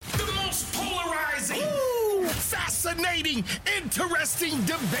fascinating, interesting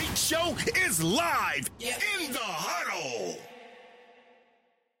debate show is live in the huddle.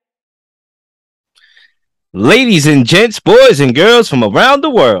 Ladies and gents, boys and girls from around the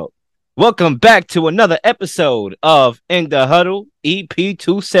world, welcome back to another episode of In the Huddle, EP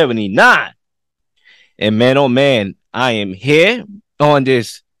 279. And man, oh man, I am here on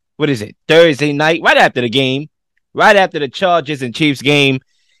this, Thursday night, right after the game, right after the Chargers and Chiefs game.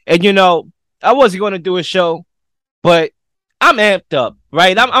 And you know, I wasn't going to do a show, but I'm amped up,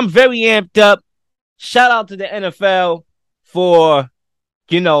 right? I'm very amped up. Shout out to the NFL for,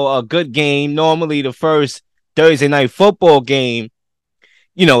 a good game. Normally the first Thursday night football game,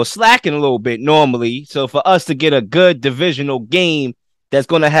 slacking a little bit normally. So for us to get a good divisional game that's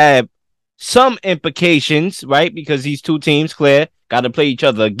going to have some implications, right? Because these two teams, Claire, got to play each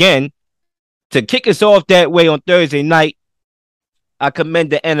other again. To kick us off that way on Thursday night, I commend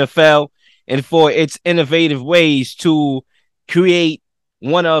the NFL and for its innovative ways to create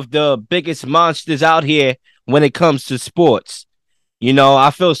one of the biggest monsters out here when it comes to sports. I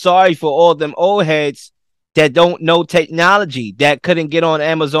feel sorry for all them old heads that don't know technology, that couldn't get on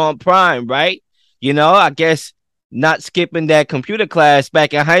Amazon Prime, right? I guess not skipping that computer class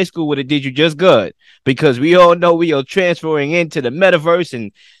back in high school would have did you just good, because we all know we are transferring into the metaverse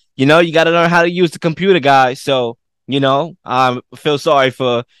and, you got to learn how to use the computer, guys. So, I feel sorry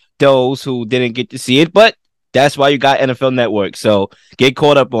for those who didn't get to see it, but that's why you got NFL Network. So get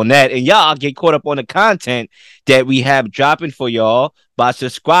caught up on that. And y'all get caught up on the content that we have dropping for y'all by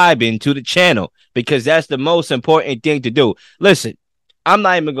subscribing to the channel, because that's the most important thing to do. Listen, I'm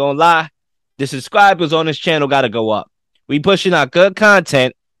not even going to lie. The subscribers on this channel got to go up. We pushing out good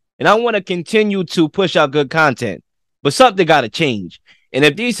content, and I want to continue to push out good content. But something got to change. And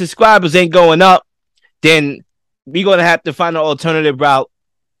if these subscribers ain't going up, then we're going to have to find an alternative route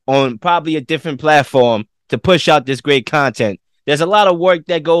on probably a different platform to push out this great content. There's a lot of work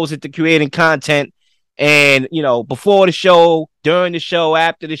that goes into creating content and, before the show, during the show,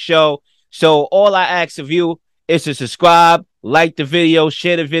 after the show. So all I ask of you is to subscribe, like the video,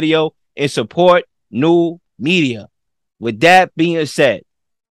 share the video, and support new media. With that being said,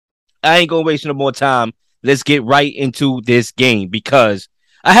 I ain't going to waste no more time. Let's get right into this game because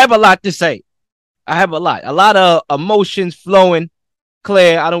I have a lot to say. I have a lot of emotions flowing.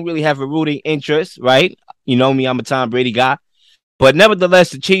 Claire, I don't really have a rooting interest, right? You know me, I'm a Tom Brady guy. But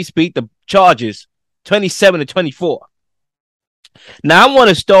nevertheless, the Chiefs beat the Chargers 27-24. Now, I want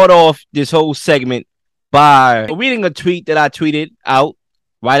to start off this whole segment by reading a tweet that I tweeted out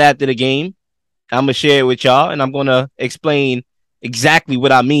right after the game. I'm going to share it with y'all, and I'm going to explain exactly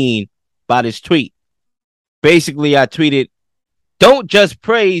what I mean by this tweet. Basically, I tweeted, "Don't just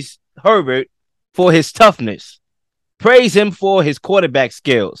praise Herbert for his toughness. Praise him for his quarterback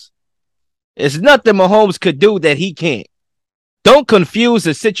skills. There's nothing Mahomes could do that he can't. Don't confuse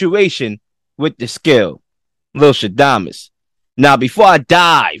the situation with the skill." Lil Shadamas. Now, before I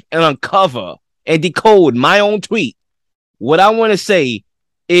dive and uncover and decode my own tweet, what I want to say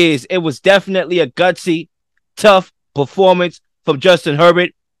is it was definitely a gutsy, tough performance from Justin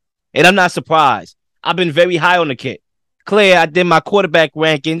Herbert, and I'm not surprised. I've been very high on the kid. Claire, I did my quarterback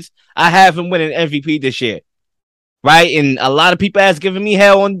rankings. I have him winning MVP this year. Right? And a lot of people has given me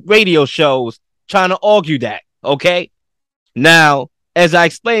hell on radio shows trying to argue that. Okay? Now, as I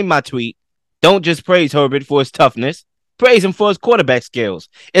explained my tweet, don't just praise Herbert for his toughness. Praise him for his quarterback skills.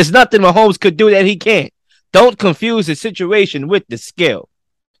 It's nothing Mahomes could do that he can't. Don't confuse the situation with the skill.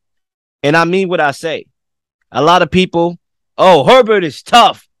 And I mean what I say. A lot of people, Herbert is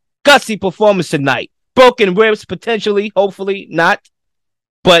tough. Gutsy performance tonight. Broken ribs, potentially, hopefully not.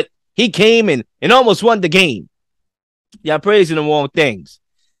 But he came and almost won the game. Y'all praising the wrong things.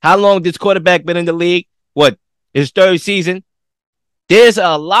 How long this quarterback been in the league? What, his third season? There's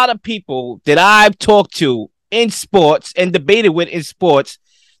a lot of people that I've talked to in sports and debated with in sports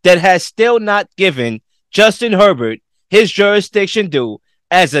that has still not given Justin Herbert his jurisdiction due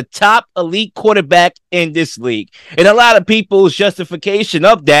as a top elite quarterback in this league. And a lot of people's justification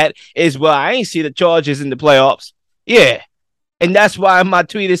of that is, well, I ain't see the Chargers in the playoffs. Yeah. And that's why my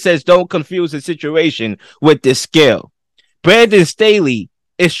tweet says, don't confuse the situation with the skill. Brandon Staley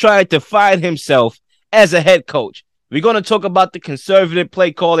is trying to find himself as a head coach. We're going to talk about the conservative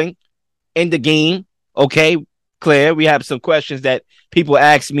play calling in the game. Okay, Claire, we have some questions that people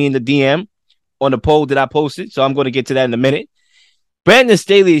asked me in the DM on the poll that I posted. So I'm going to get to that in a minute. Brandon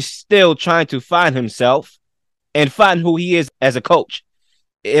Staley is still trying to find himself and find who he is as a coach.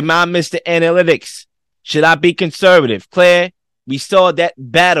 Am I Mr. Analytics? Should I be conservative? Claire, we saw that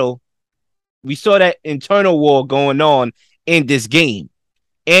battle. We saw that internal war going on in this game.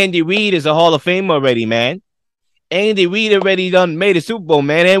 Andy Reid is a Hall of Famer already, man. Andy Reid already done made a Super Bowl,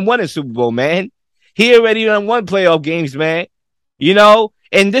 man, and won a Super Bowl, man. He already done won playoff games, man. You know,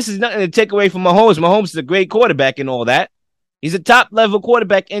 and this is nothing to take away from Mahomes. Mahomes is a great quarterback and all that. He's a top-level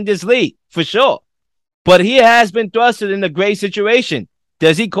quarterback in this league, for sure. But he has been thrusted in a great situation.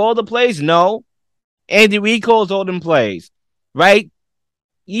 Does he call the plays? No. Andy Reid calls all them plays, right?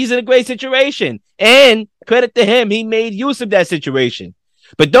 He's in a great situation. And credit to him, he made use of that situation.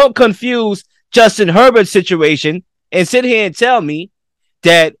 But don't confuse Justin Herbert's situation and sit here and tell me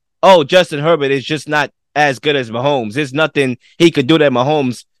that, oh, Justin Herbert is just not as good as Mahomes. There's nothing he could do that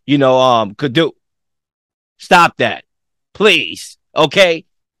Mahomes, could do. Stop that, please. Okay.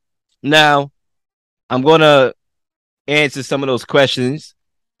 Now, I'm going to answer some of those questions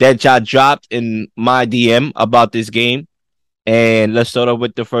that y'all dropped in my DM about this game. And let's start off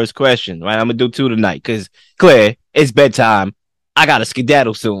with the first question, right? I'm going to do 2 tonight because, Claire, it's bedtime. I got to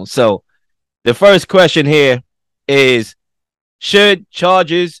skedaddle soon. So the first question here is, should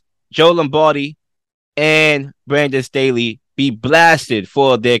Chargers, Joe Lombardi, and Brandon Staley be blasted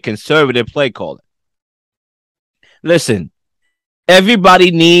for their conservative play calling? Listen,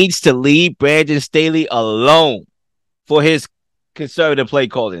 everybody needs to leave Brandon Staley alone for his conservative play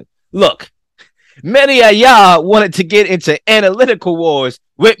calling. Look, many of y'all wanted to get into analytical wars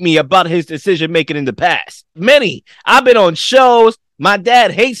with me about his decision making in the past. Many. I've been on shows. My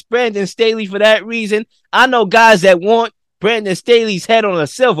dad hates Brandon Staley for that reason. I know guys that want Brandon Staley's head on a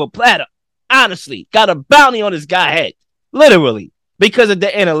silver platter. Honestly, got a bounty on this guy's head. Literally, because of the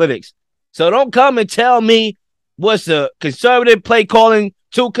analytics. So don't come and tell me what's the conservative play calling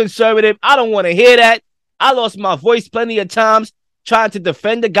too conservative. I don't want to hear that. I lost my voice plenty of times trying to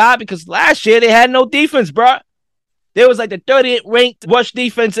defend the guy because last year they had no defense, bro. There was like the 30th ranked rush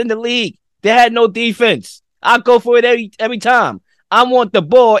defense in the league. They had no defense. I go for it every time. I want the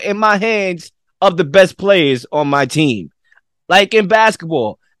ball in my hands of the best players on my team. Like in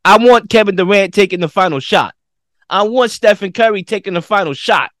basketball, I want Kevin Durant taking the final shot. I want Stephen Curry taking the final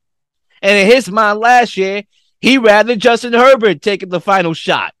shot. And in his mind last year, he rather Justin Herbert taking the final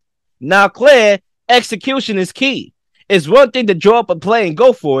shot. Now, Claire, execution is key. It's one thing to draw up a play and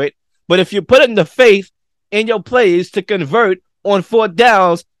go for it, but if you're putting the faith in your players to convert on 4th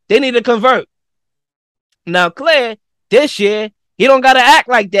downs, they need to convert. Now, Claire, this year, he don't got to act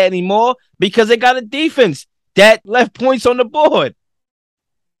like that anymore because they got a defense that left points on the board.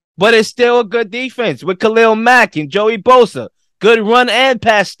 But it's still a good defense with Khalil Mack and Joey Bosa. Good run and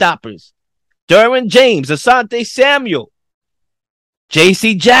pass stoppers. Derwin James, Asante Samuel,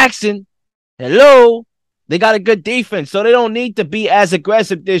 J.C. Jackson. Hello. They got a good defense, so they don't need to be as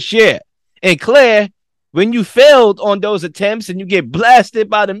aggressive this year. And Claire, when you failed on those attempts and you get blasted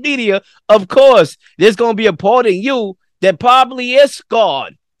by the media, of course, there's going to be a part in you that probably is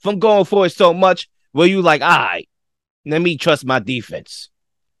scarred from going for it so much where you like, all right, let me trust my defense.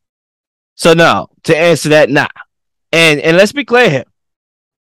 So now, to answer that, nah. And let's be clear here.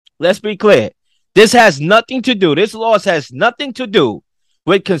 Let's be clear. This loss has nothing to do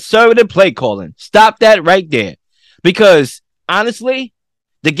with conservative play calling. Stop that right there. Because, honestly,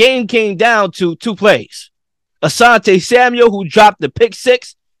 the game came down to 2 plays. Asante Samuel, who dropped the pick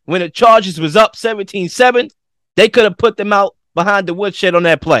 6 when the Chargers was up 17-7. They could have put them out behind the woodshed on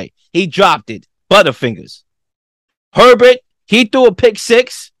that play. He dropped it. Butterfingers. Herbert, he threw a pick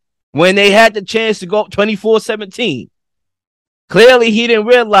 6 when they had the chance to go up 24-17. Clearly, he didn't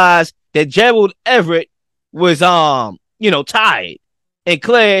realize that Gerald Everett was, tired. And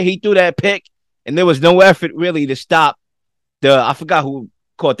Claire, he threw that pick, and there was no effort really to stop I forgot who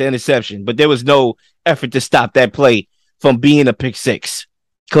caught the interception, but there was no effort to stop that play from being a pick 6.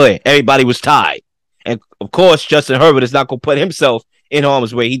 Claire, everybody was tied. And, of course, Justin Herbert is not going to put himself in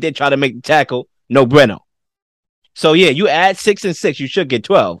harm's way. He did try to make the tackle, no bueno. So, yeah, you add 6 and 6, you should get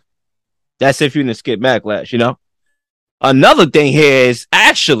 12. That's if you didn't skip backlash, Another thing here is,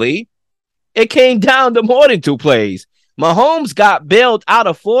 actually, it came down to more than 2 plays. Mahomes got bailed out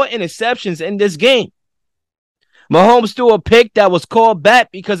of 4 interceptions in this game. Mahomes threw a pick that was called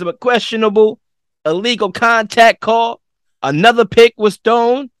back because of a questionable illegal contact call. Another pick was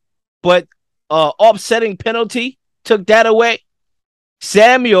thrown, but offsetting penalty took that away.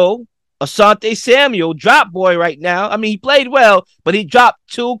 Asante Samuel, drop boy right now. I mean, he played well, but he dropped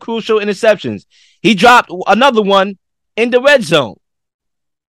 2 crucial interceptions. He dropped another one in the red zone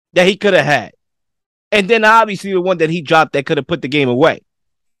that he could have had. And then obviously the one that he dropped that could have put the game away.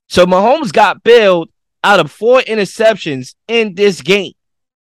 So Mahomes got bailed out of 4 interceptions in this game.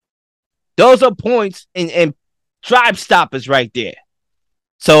 Those are points and drive stoppers right there.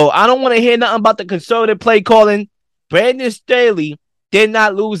 So I don't want to hear nothing about the conservative play calling. Brandon Staley did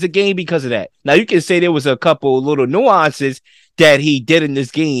not lose the game because of that. Now, you can say there was a couple little nuances that he did in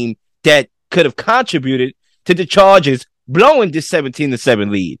this game that could have contributed to the Chargers blowing this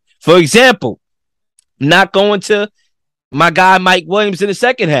 17-7 lead. For example, not going to my guy Mike Williams in the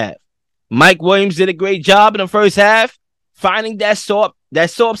second half. Mike Williams did a great job in the first half, finding that soft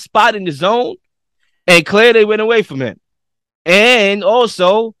spot in the zone, and clearly went away from him. And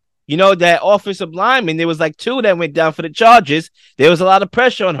also, that offensive lineman, there was like 2 that went down for the Chargers. There was a lot of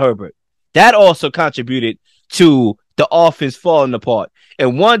pressure on Herbert. That also contributed to the offense falling apart.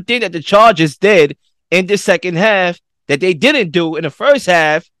 And one thing that the Chargers did in the second half that they didn't do in the first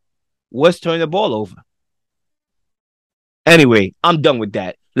half was turn the ball over. Anyway, I'm done with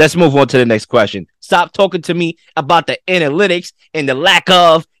that. Let's move on to the next question. Stop talking to me about the analytics and the lack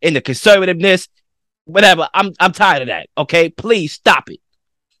of and the conservativeness. Whatever. I'm tired of that. Okay? Please stop it.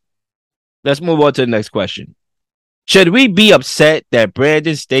 Let's move on to the next question. Should we be upset that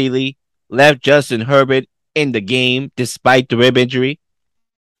Brandon Staley left Justin Herbert in the game despite the rib injury?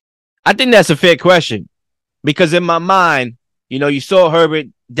 I think that's a fair question because in my mind, you saw Herbert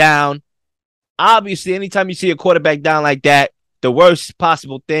down. Obviously, anytime you see a quarterback down like that, the worst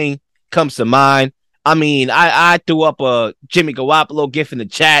possible thing comes to mind. I mean, I threw up a Jimmy Garoppolo gif in the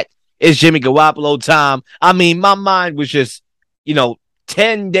chat. It's Jimmy Garoppolo time. I mean, my mind was just,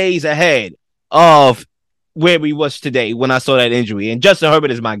 10 days ahead of where we was today when I saw that injury. And Justin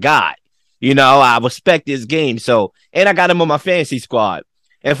Herbert is my guy. I respect his game. So, and I got him on my fantasy squad.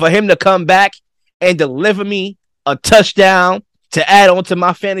 And for him to come back and deliver me a touchdown to add on to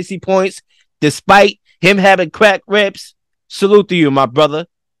my fantasy points, despite him having cracked ribs, salute to you, my brother.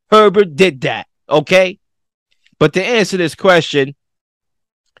 Herbert did that, okay? But to answer this question,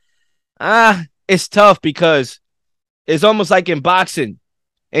 it's tough because it's almost like in boxing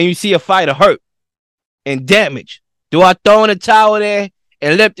and you see a fighter hurt and damaged. Do I throw in a towel there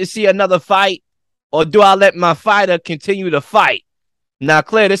and live to see another fight, or do I let my fighter continue to fight? Now,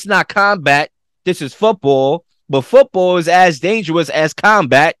 Claire, this is not combat. This is football, but football is as dangerous as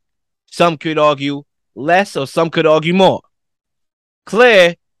combat. Some could argue less, or some could argue more.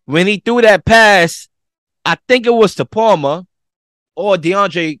 Claire, when he threw that pass, I think it was to Palmer or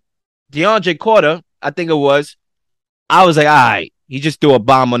DeAndre Carter, I think it was. I was like, all right, he just threw a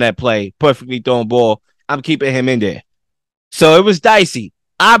bomb on that play. Perfectly thrown ball. I'm keeping him in there. So it was dicey.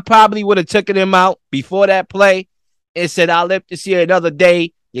 I probably would have taken him out before that play and said, I'll live to see another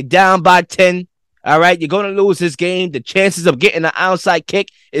day. You're down by 10. All right, you're going to lose this game. The chances of getting an outside kick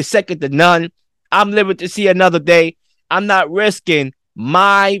is second to none. I'm living to see another day. I'm not risking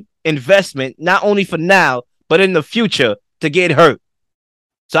my investment, not only for now, but in the future, to get hurt.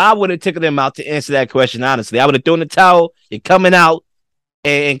 So I would have taken him out to answer that question, honestly. I would have thrown the towel. You're coming out.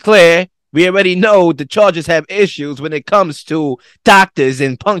 And Claire, we already know the Chargers have issues when it comes to doctors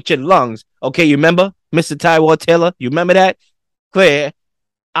and punctured lungs. Okay, you remember Mr. Tyrod Taylor? You remember that? Claire,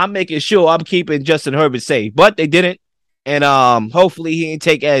 I'm making sure I'm keeping Justin Herbert safe. But they didn't. And hopefully he didn't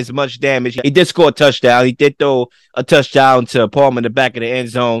take as much damage. He did score a touchdown. He did throw a touchdown to Palmer in the back of the end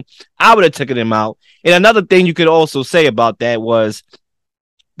zone. I would have taken him out. And another thing you could also say about that was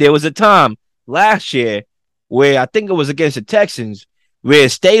there was a time last year where I think it was against the Texans where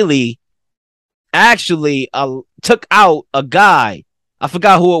Staley actually took out a guy. I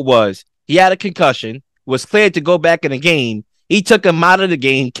forgot who it was. He had a concussion, was cleared to go back in the game. He took him out of the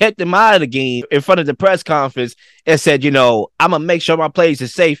game, kept him out of the game in front of the press conference and said, I'm going to make sure my players are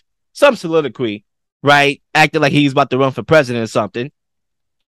safe. Some soliloquy, right? Acting like he's about to run for president or something.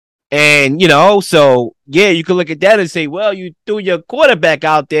 And, so, yeah, you could look at that and say, well, you threw your quarterback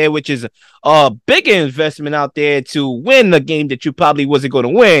out there, which is a bigger investment out there to win the game that you probably wasn't going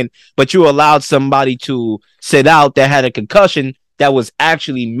to win, but you allowed somebody to sit out that had a concussion that was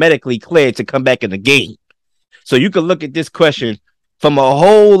actually medically cleared to come back in the game. So you could look at this question from a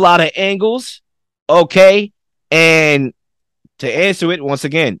whole lot of angles, okay? And to answer it, once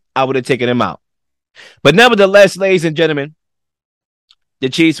again, I would have taken him out. But nevertheless, ladies and gentlemen, the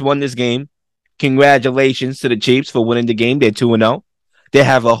Chiefs won this game. Congratulations to the Chiefs for winning the game. They're 2-0. They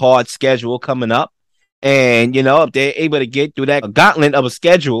have a hard schedule coming up. And, if they're able to get through that gauntlet of a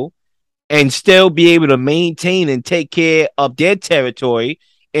schedule and still be able to maintain and take care of their territory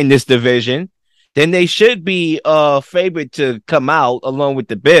in this division, then they should be favored to come out along with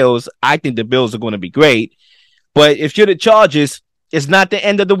the Bills. I think the Bills are going to be great. But if you're the Chargers, it's not the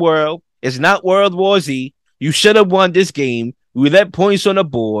end of the world. It's not World War Z. You should have won this game. We left points on the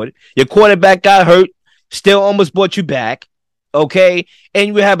board. Your quarterback got hurt, still almost brought you back, okay? And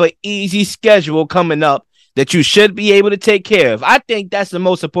you have an easy schedule coming up that you should be able to take care of. I think that's the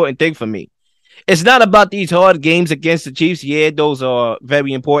most important thing for me. It's not about these hard games against the Chiefs. Yeah, those are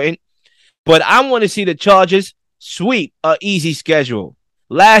very important. But I want to see the Chargers sweep an easy schedule.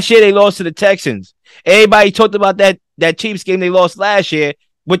 Last year, they lost to the Texans. Everybody talked about that Chiefs game they lost last year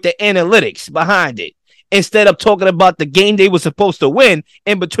with the analytics behind it, instead of talking about the game they were supposed to win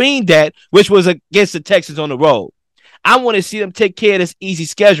in between that, which was against the Texans on the road. I want to see them take care of this easy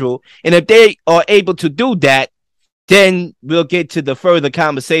schedule. And if they are able to do that, then we'll get to the further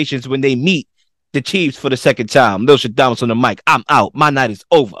conversations when they meet the Chiefs for the second time. Milton Thomas on the mic. I'm out. My night is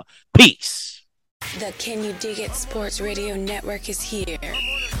over. Peace. The Can You Dig It Sports Radio Network is here.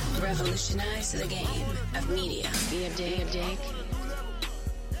 Revolutionize the game of media. Be a dig.